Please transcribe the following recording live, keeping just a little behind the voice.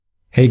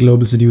Hey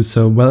Global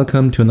Seducer,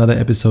 welcome to another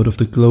episode of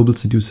the Global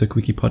Seducer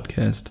Quickie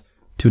Podcast.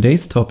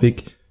 Today's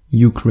topic,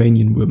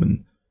 Ukrainian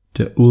women,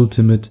 the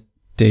ultimate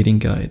dating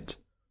guide.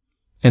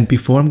 And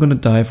before I'm gonna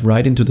dive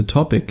right into the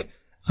topic,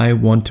 I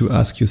want to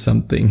ask you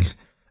something.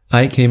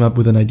 I came up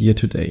with an idea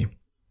today.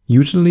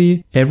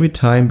 Usually, every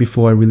time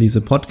before I release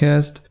a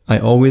podcast, I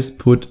always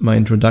put my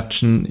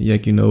introduction,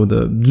 like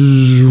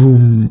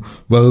the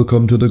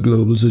welcome to the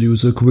Global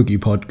Seducer Quickie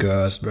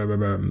Podcast,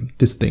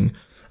 this thing.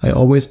 I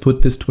always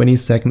put this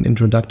 20-second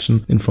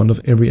introduction in front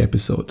of every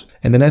episode.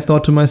 And then I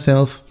thought to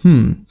myself,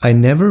 I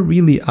never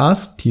really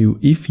asked you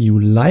if you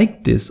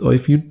like this or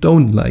if you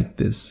don't like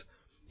this.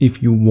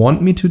 If you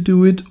want me to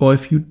do it or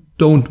if you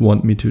don't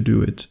want me to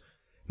do it.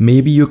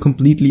 Maybe you're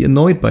completely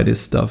annoyed by this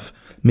stuff.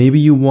 Maybe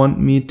you want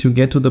me to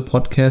get to the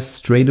podcast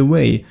straight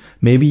away.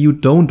 Maybe you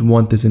don't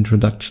want this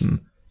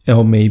introduction.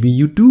 Or maybe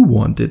you do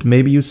want it.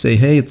 Maybe you say,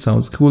 hey, it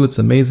sounds cool, it's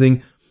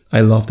amazing.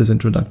 I love this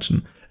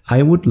introduction.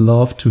 I would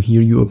love to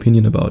hear your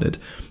opinion about it.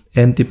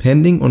 And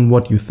depending on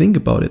what you think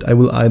about it, I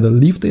will either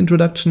leave the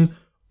introduction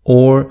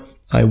or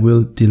I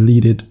will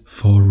delete it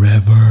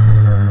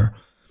forever.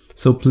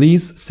 So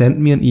please send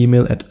me an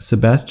email at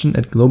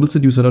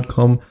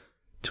sebastian@globalseducer.com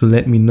to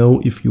let me know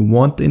if you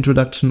want the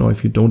introduction or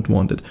if you don't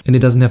want it. And it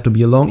doesn't have to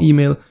be a long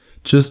email.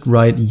 Just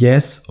write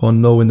yes or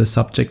no in the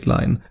subject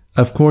line.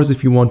 Of course,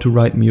 if you want to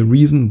write me a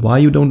reason why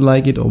you don't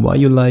like it or why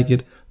you like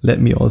it,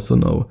 let me also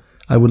know.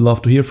 I would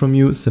love to hear from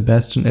you,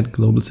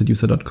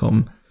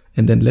 sebastian@globalseducer.com.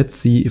 And then let's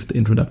see if the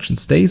introduction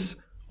stays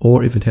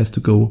or if it has to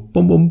go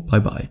boom boom bye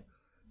bye.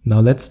 Now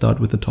let's start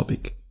with the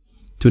topic.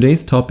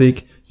 Today's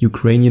topic,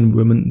 Ukrainian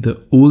women, the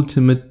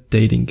ultimate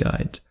dating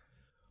guide.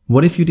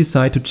 What if you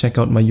decide to check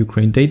out my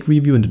Ukraine date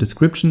review in the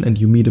description and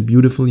you meet a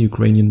beautiful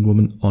Ukrainian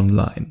woman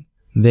online?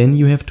 Then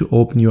you have to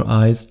open your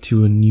eyes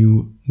to a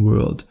new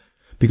world.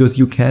 Because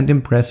you can't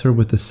impress her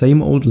with the same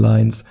old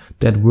lines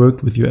that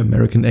worked with your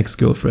American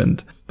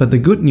ex-girlfriend. But the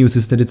good news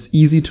is that it's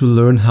easy to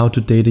learn how to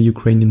date a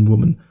Ukrainian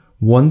woman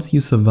once you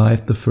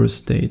survive the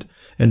first date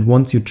and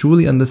once you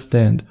truly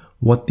understand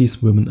what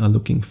these women are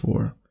looking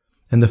for.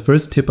 And the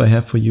first tip I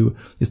have for you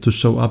is to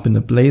show up in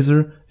a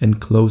blazer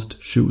and closed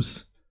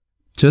shoes.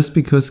 Just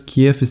because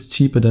Kiev is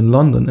cheaper than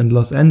London and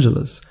Los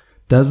Angeles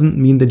doesn't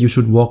mean that you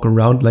should walk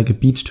around like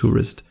a beach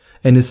tourist,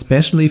 and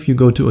especially if you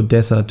go to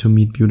Odessa to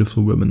meet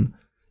beautiful women.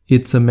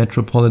 It's a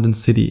metropolitan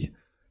city.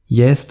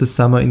 Yes, the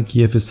summer in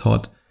Kiev is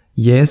hot.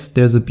 Yes,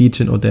 there's a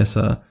beach in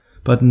Odessa.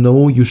 But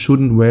no, you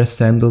shouldn't wear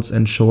sandals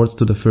and shorts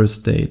to the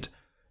first date.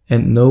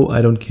 And no,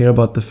 I don't care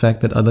about the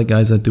fact that other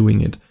guys are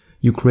doing it.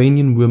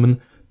 Ukrainian women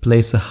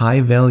place a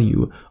high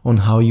value on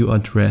how you are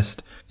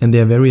dressed, and they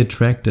are very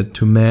attracted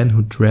to men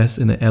who dress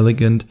in an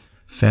elegant,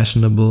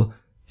 fashionable,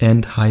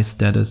 and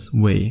high-status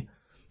way.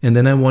 And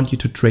then I want you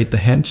to trade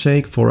the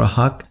handshake for a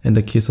hug and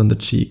a kiss on the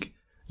cheek.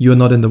 You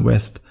are not in the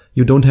West.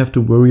 You don't have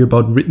to worry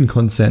about written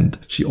consent.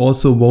 She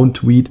also won't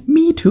tweet,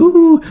 "Me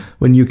too,"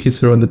 when you kiss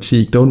her on the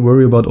cheek. Don't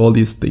worry about all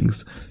these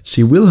things.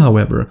 She will,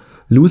 however,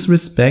 lose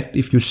respect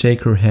if you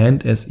shake her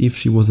hand as if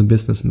she was a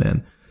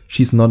businessman.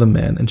 She's not a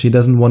man, and she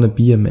doesn't want to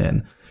be a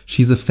man.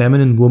 She's a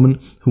feminine woman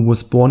who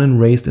was born and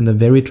raised in a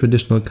very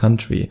traditional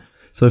country.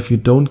 So if you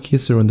don't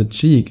kiss her on the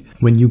cheek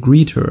when you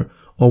greet her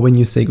or when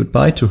you say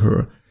goodbye to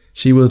her,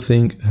 she will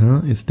think,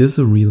 is this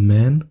a real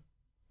man?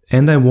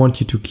 And I want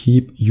you to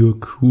keep your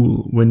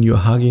cool when you're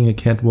hugging a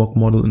catwalk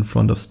model in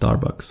front of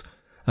Starbucks.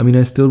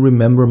 I still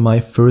remember my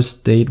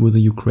first date with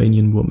a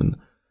Ukrainian woman.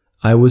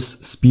 I was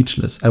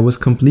speechless. I was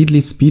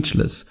completely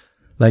speechless.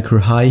 Like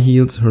her high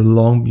heels, her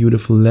long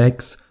beautiful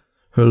legs,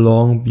 her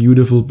long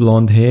beautiful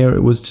blonde hair.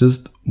 It was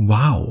just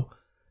wow.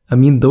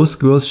 Those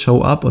girls show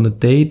up on a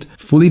date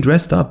fully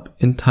dressed up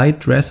in tight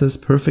dresses,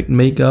 perfect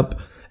makeup.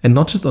 And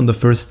not just on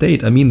the first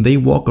date. They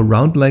walk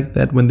around like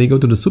that when they go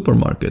to the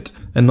supermarket.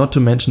 And not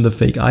to mention the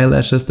fake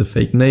eyelashes, the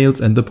fake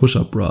nails, and the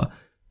push-up bra.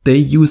 They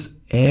use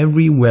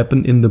every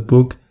weapon in the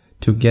book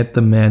to get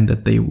the man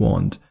that they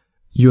want.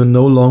 You're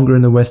no longer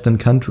in a Western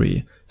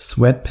country.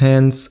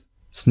 Sweatpants,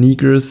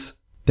 sneakers,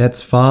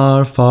 that's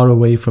far, far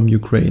away from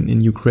Ukraine. In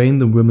Ukraine,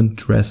 the women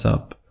dress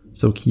up.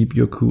 So keep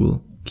your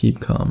cool, keep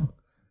calm.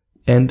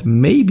 And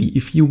maybe,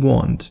 if you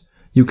want,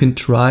 you can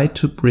try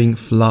to bring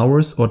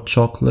flowers or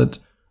chocolate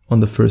on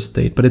the first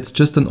date, but it's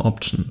just an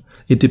option.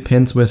 It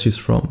depends where she's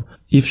from.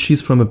 If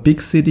she's from a big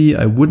city,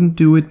 I wouldn't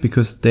do it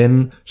because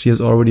then she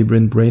has already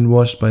been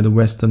brainwashed by the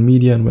Western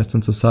media and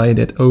Western society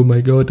that, oh my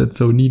god, that's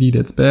so needy,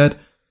 that's bad.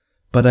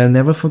 But I'll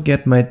never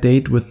forget my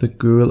date with the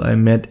girl I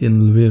met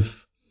in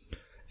Lviv.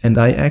 And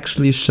I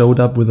actually showed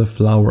up with a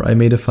flower. I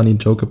made a funny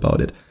joke about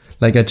it.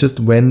 Like I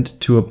just went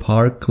to a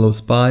park close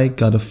by,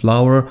 got a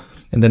flower,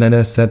 and then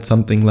I said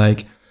something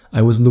like,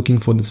 I was looking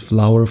for this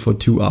flower for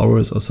 2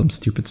 hours or some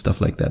stupid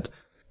stuff like that.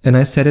 And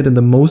I said it in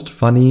the most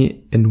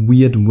funny and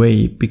weird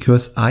way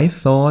because I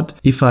thought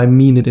if I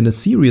mean it in a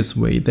serious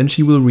way, then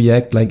she will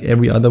react like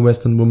every other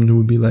Western woman who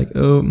would be like,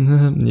 oh,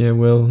 yeah,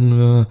 well,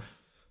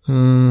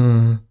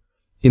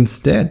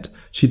 Instead,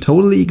 she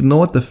totally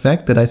ignored the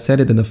fact that I said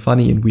it in a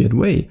funny and weird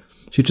way.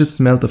 She just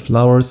smelled the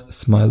flowers,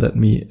 smiled at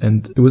me,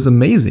 and it was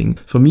amazing.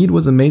 For me, it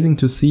was amazing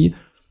to see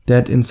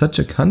that in such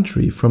a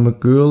country, from a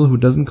girl who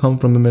doesn't come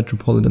from a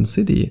metropolitan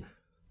city,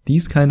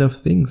 these kind of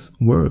things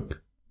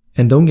work.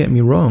 And don't get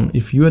me wrong,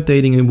 if you are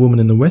dating a woman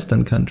in a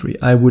Western country,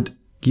 I would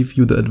give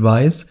you the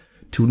advice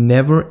to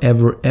never,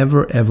 ever,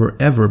 ever, ever,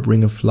 ever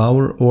bring a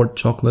flower or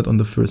chocolate on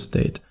the first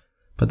date.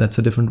 But that's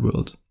a different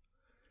world.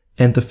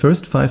 And the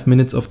first 5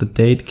 minutes of the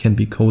date can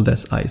be cold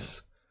as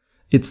ice.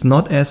 It's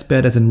not as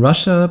bad as in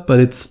Russia, but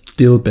it's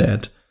still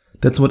bad.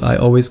 That's what I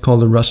always call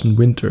the Russian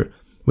winter,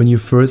 when you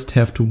first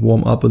have to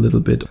warm up a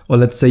little bit. Or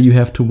let's say you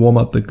have to warm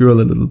up the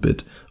girl a little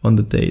bit on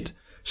the date.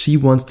 She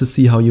wants to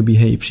see how you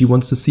behave. She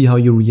wants to see how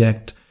you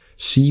react.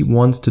 She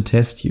wants to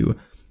test you.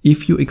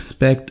 If you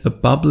expect a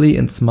bubbly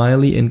and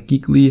smiley and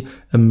giggly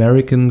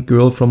American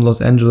girl from Los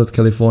Angeles,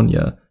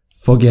 California,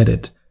 forget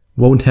it.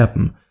 Won't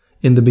happen.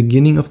 In the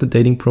beginning of the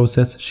dating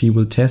process, she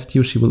will test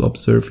you, she will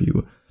observe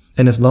you.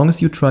 And as long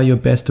as you try your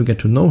best to get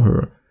to know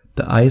her,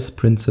 the ice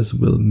princess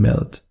will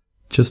melt.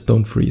 Just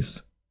don't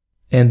freeze.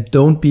 And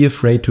don't be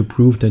afraid to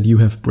prove that you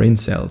have brain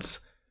cells.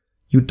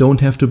 You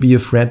don't have to be a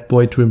frat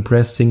boy to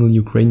impress single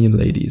Ukrainian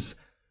ladies.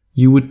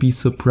 You would be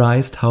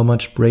surprised how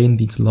much brain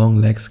these long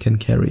legs can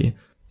carry.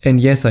 And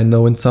yes, I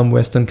know in some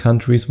Western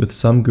countries with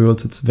some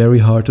girls it's very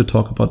hard to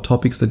talk about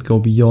topics that go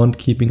beyond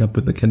Keeping Up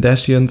with the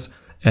Kardashians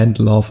and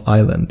Love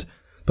Island.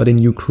 But in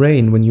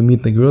Ukraine, when you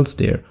meet the girls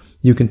there,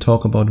 you can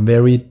talk about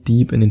very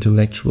deep and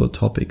intellectual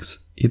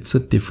topics. It's a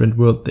different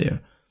world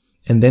there.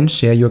 And then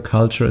share your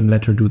culture and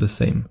let her do the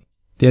same.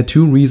 There are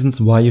 2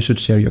 reasons why you should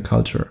share your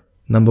culture.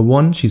 Number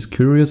 1, she's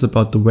curious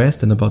about the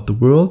West and about the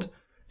world.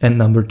 And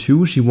number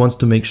 2, she wants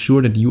to make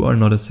sure that you are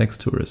not a sex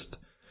tourist.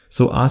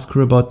 So ask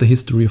her about the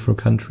history of her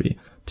country.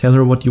 Tell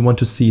her what you want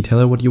to see. Tell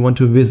her what you want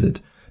to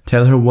visit.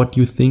 Tell her what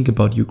you think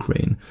about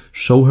Ukraine.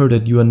 Show her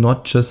that you are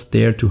not just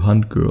there to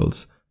hunt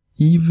girls,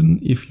 even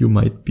if you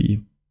might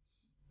be.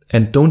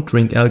 And don't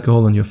drink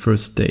alcohol on your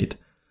first date.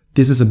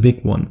 This is a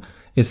big one,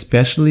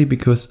 especially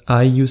because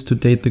I used to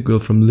date the girl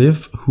from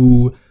Liv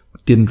who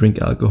didn't drink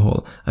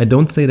alcohol. I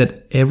don't say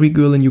that every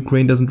girl in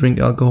Ukraine doesn't drink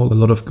alcohol.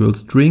 A lot of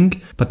girls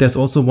drink, but there's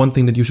also one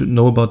thing that you should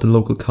know about the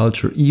local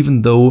culture.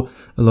 Even though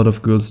a lot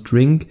of girls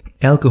drink,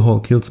 alcohol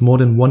kills more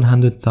than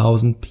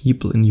 100,000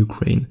 people in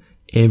Ukraine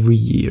every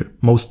year,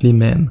 mostly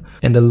men.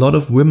 And a lot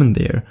of women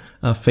there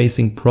are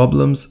facing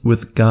problems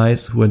with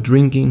guys who are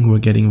drinking, who are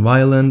getting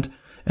violent,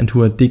 and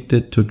who are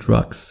addicted to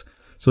drugs.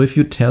 So if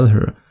you tell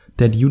her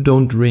that you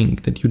don't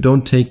drink, that you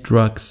don't take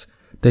drugs,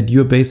 that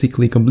you're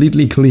basically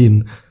completely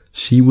clean,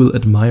 she will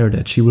admire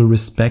that. She will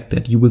respect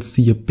that. You will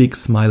see a big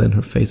smile in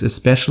her face,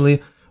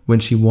 especially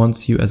when she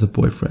wants you as a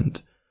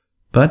boyfriend.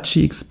 But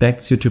she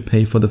expects you to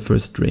pay for the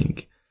first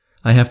drink.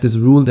 I have this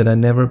rule that I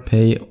never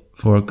pay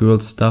for a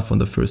girl's stuff on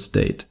the first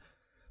date.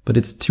 But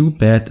it's too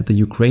bad that the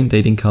Ukraine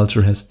dating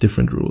culture has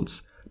different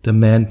rules. The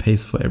man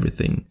pays for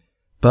everything.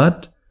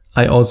 But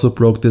I also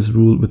broke this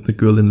rule with the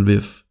girl in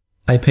Lviv.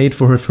 I paid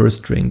for her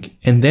first drink,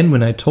 and then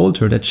when I told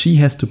her that she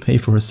has to pay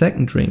for her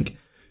second drink,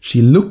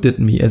 she looked at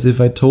me as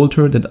if I told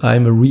her that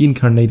I'm a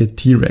reincarnated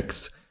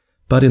T-Rex.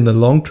 But in the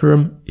long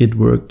term, it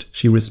worked.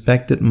 She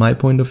respected my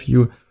point of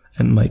view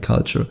and my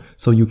culture,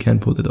 so you can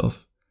pull it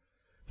off.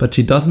 But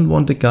she doesn't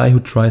want a guy who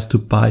tries to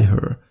buy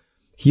her.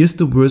 Here's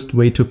the worst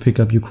way to pick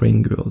up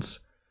Ukrainian girls.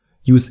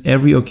 Use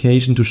every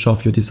occasion to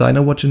shove your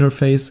designer watch in her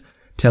face,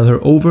 tell her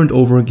over and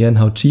over again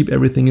how cheap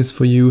everything is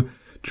for you,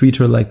 treat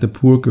her like the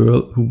poor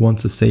girl who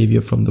wants a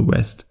savior from the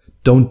West.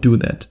 Don't do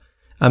that.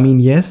 I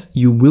mean, yes,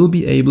 you will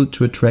be able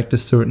to attract a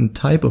certain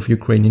type of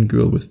Ukrainian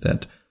girl with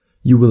that.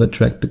 You will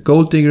attract the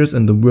gold diggers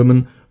and the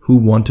women who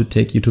want to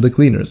take you to the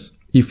cleaners.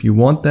 If you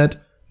want that,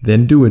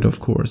 then do it, of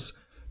course.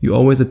 You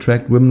always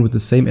attract women with the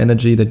same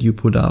energy that you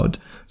put out.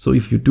 So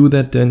if you do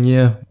that, then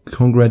yeah,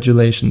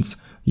 congratulations.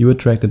 You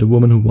attracted a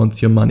woman who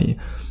wants your money.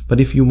 But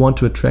if you want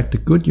to attract a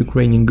good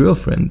Ukrainian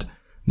girlfriend,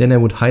 then I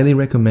would highly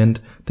recommend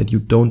that you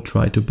don't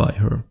try to buy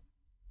her.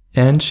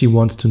 And she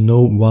wants to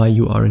know why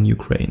you are in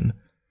Ukraine.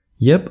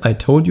 Yep, I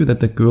told you that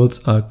the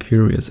girls are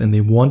curious and they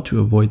want to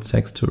avoid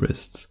sex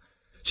tourists.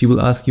 She will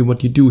ask you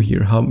what you do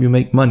here, how you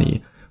make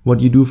money,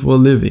 what you do for a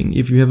living,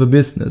 if you have a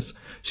business.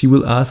 She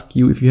will ask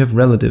you if you have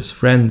relatives,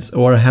 friends,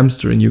 or a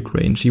hamster in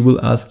Ukraine. She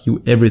will ask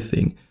you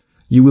everything.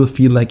 You will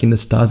feel like in a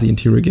Stasi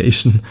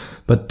interrogation,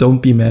 but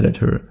don't be mad at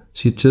her.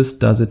 She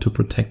just does it to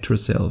protect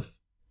herself.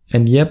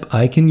 And yep,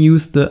 I can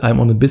use the I'm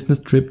on a business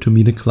trip to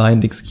meet a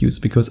client excuse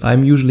because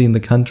I'm usually in the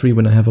country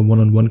when I have a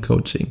one-on-one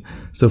coaching.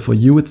 So for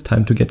you, it's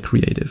time to get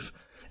creative.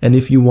 And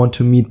if you want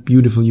to meet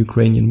beautiful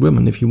Ukrainian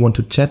women, if you want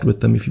to chat with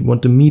them, if you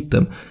want to meet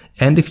them,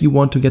 and if you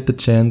want to get the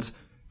chance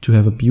to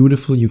have a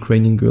beautiful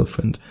Ukrainian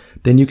girlfriend,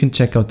 then you can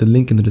check out the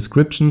link in the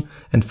description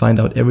and find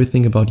out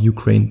everything about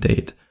Ukraine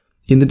Date.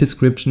 In the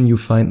description, you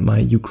find my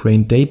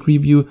Ukraine Date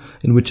review,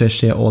 in which I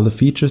share all the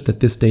features that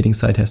this dating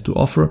site has to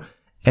offer.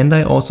 And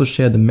I also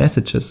share the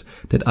messages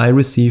that I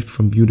received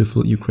from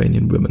beautiful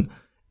Ukrainian women.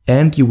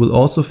 And you will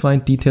also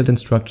find detailed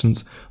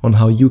instructions on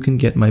how you can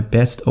get my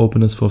best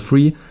openers for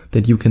free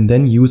that you can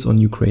then use on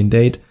Ukraine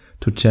Date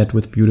to chat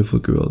with beautiful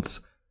girls.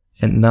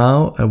 And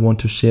now I want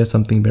to share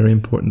something very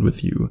important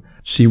with you.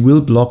 She will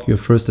block your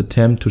first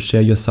attempt to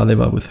share your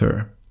saliva with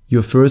her.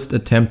 your first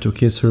attempt to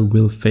kiss her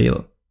will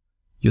fail.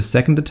 Your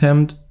second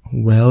attempt,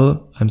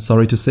 well, I'm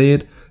sorry to say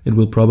it, it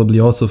will probably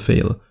also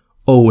fail.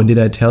 Oh, and did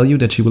I tell you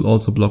that she will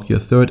also block your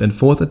third and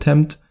fourth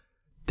attempt?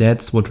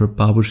 That's what her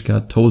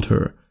babushka told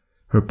her.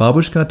 Her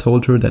babushka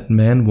told her that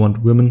men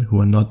want women who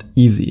are not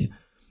easy.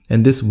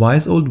 And this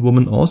wise old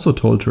woman also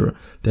told her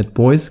that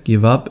boys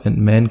give up and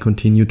men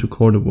continue to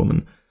court a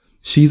woman.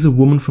 She's a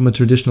woman from a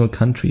traditional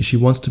country. She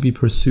wants to be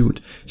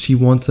pursued. She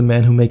wants a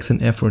man who makes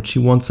an effort. She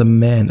wants a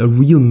man, a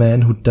real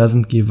man who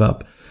doesn't give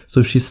up.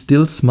 So she's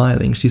still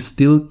smiling, she's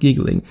still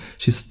giggling,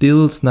 she's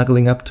still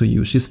snuggling up to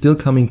you, she's still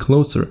coming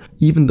closer,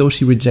 even though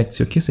she rejects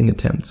your kissing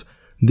attempts.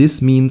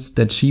 This means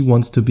that she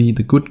wants to be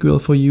the good girl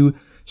for you.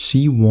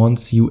 She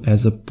wants you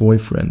as a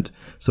boyfriend.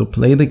 So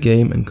play the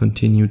game and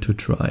continue to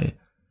try.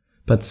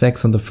 But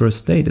sex on the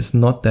first date is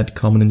not that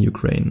common in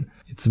Ukraine.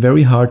 It's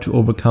very hard to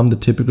overcome the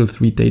typical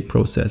 3-date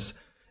process.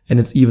 And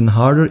it's even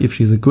harder if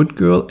she's a good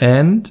girl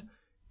and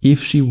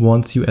if she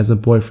wants you as a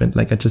boyfriend.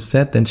 Like I just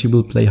said, then she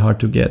will play hard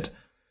to get.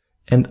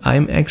 And I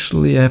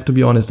have to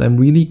be honest, I'm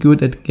really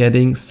good at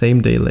getting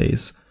same-day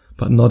lays,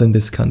 but not in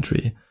this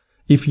country.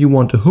 If you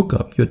want a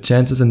hookup, your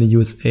chances in the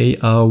USA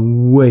are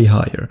way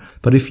higher.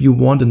 But if you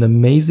want an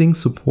amazing,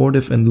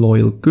 supportive and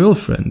loyal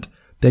girlfriend,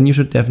 then you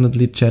should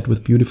definitely chat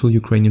with beautiful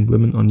Ukrainian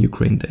women on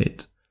Ukraine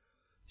Date.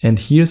 And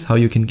here's how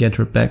you can get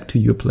her back to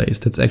your place.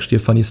 That's actually a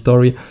funny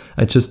story.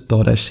 I just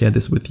thought I'd share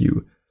this with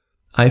you.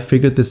 I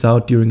figured this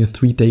out during a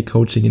 3-day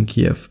coaching in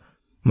Kiev.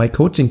 My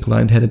coaching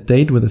client had a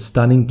date with a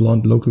stunning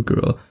blonde local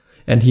girl,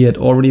 and he had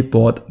already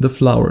bought the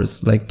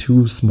flowers, like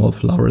 2 small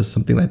flowers,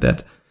 something like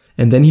that.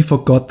 And then he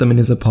forgot them in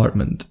his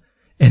apartment.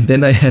 And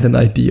then I had an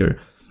idea.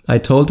 I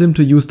told him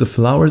to use the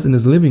flowers in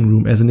his living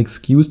room as an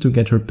excuse to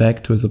get her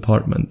back to his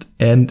apartment.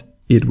 And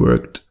it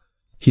worked.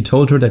 He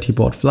told her that he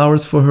bought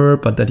flowers for her,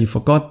 but that he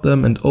forgot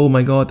them, and oh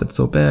my god, that's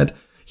so bad.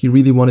 He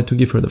really wanted to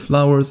give her the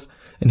flowers,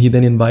 and he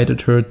then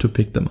invited her to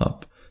pick them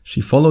up.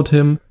 She followed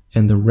him,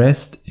 and the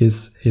rest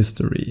is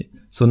history.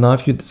 So now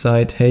if you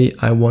decide, hey,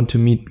 I want to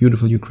meet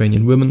beautiful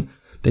Ukrainian women,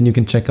 then you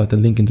can check out the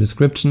link in the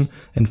description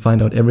and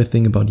find out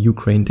everything about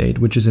Ukraine Date,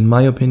 which is in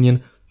my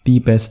opinion the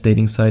best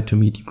dating site to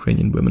meet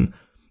Ukrainian women.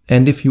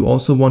 And if you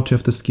also want to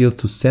have the skills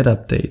to set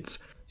up dates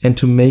and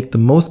to make the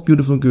most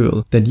beautiful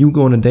girl that you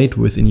go on a date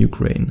with in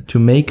Ukraine, to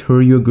make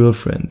her your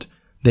girlfriend,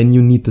 then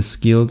you need the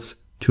skills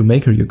to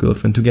make her your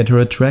girlfriend, to get her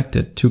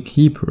attracted, to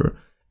keep her,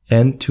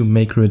 and to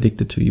make her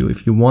addicted to you.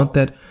 If you want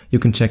that, you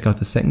can check out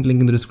the second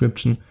link in the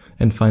description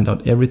and find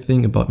out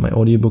everything about my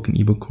audiobook and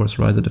ebook course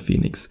Rise of the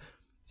Phoenix.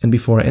 And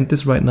before I end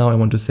this right now, I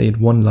want to say it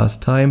one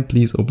last time.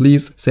 Please, oh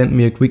please, send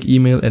me a quick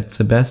email at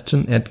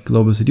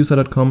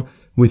sebastian@globalseducer.com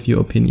with your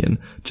opinion.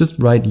 Just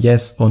write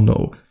yes or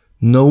no.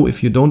 No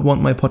if you don't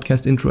want my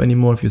podcast intro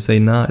anymore. If you say,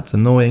 nah, it's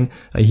annoying,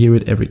 I hear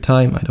it every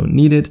time, I don't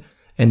need it.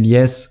 And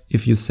yes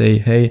if you say,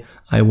 hey,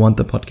 I want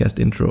the podcast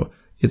intro.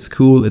 It's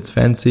cool, it's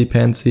fancy,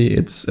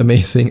 it's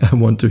amazing, I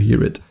want to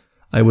hear it.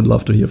 I would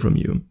love to hear from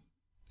you.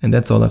 And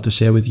that's all I have to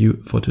share with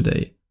you for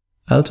today.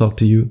 I'll talk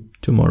to you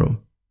tomorrow.